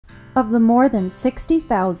Of the more than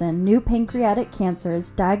 60,000 new pancreatic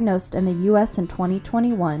cancers diagnosed in the U.S. in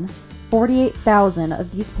 2021, 48,000 of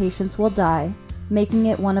these patients will die, making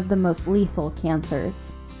it one of the most lethal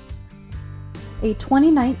cancers. A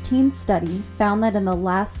 2019 study found that in the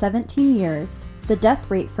last 17 years, the death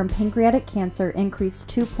rate from pancreatic cancer increased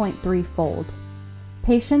 2.3-fold.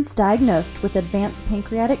 Patients diagnosed with advanced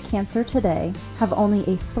pancreatic cancer today have only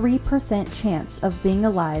a 3% chance of being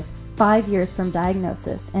alive 5 years from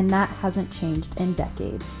diagnosis, and that hasn't changed in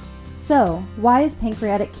decades. So, why is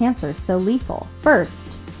pancreatic cancer so lethal?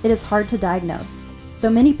 First, it is hard to diagnose, so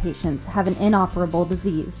many patients have an inoperable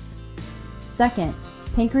disease. Second,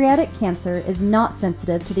 pancreatic cancer is not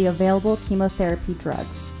sensitive to the available chemotherapy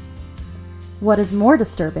drugs. What is more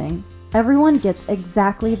disturbing, everyone gets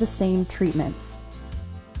exactly the same treatments: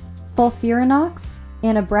 FOLFIRINOX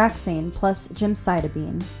and Abraxane plus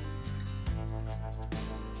gemcitabine,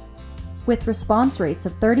 with response rates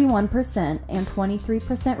of 31% and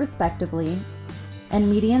 23% respectively, and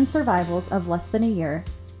median survivals of less than a year.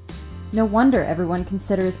 No wonder everyone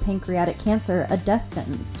considers pancreatic cancer a death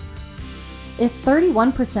sentence. If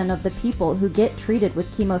 31% of the people who get treated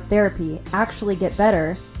with chemotherapy actually get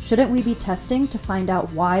better, shouldn't we be testing to find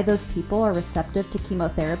out why those people are receptive to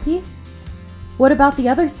chemotherapy? What about the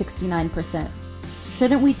other 69%?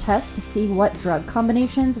 Shouldn't we test to see what drug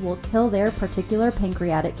combinations will kill their particular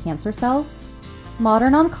pancreatic cancer cells?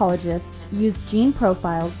 Modern oncologists use gene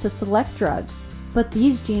profiles to select drugs, but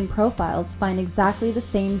these gene profiles find exactly the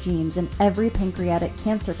same genes in every pancreatic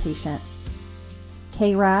cancer patient: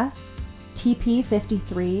 KRAS,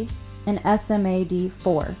 TP53, and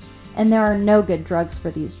SMAD4, and there are no good drugs for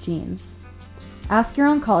these genes. Ask your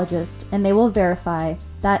oncologist and they will verify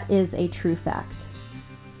that is a true fact.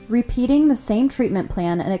 Repeating the same treatment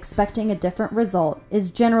plan and expecting a different result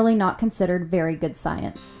is generally not considered very good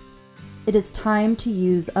science. It is time to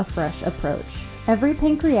use a fresh approach. Every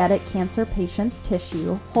pancreatic cancer patient's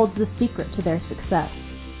tissue holds the secret to their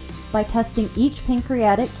success. By testing each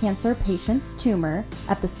pancreatic cancer patient's tumor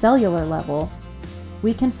at the cellular level,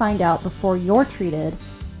 we can find out before you're treated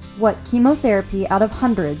what chemotherapy out of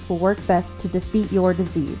hundreds will work best to defeat your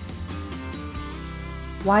disease.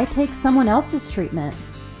 Why take someone else's treatment?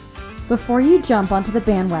 Before you jump onto the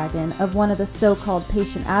bandwagon of one of the so-called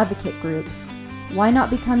patient advocate groups, why not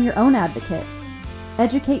become your own advocate?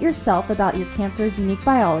 Educate yourself about your cancer's unique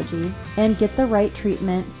biology and get the right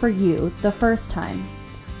treatment for you the first time.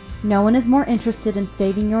 No one is more interested in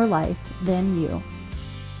saving your life than you.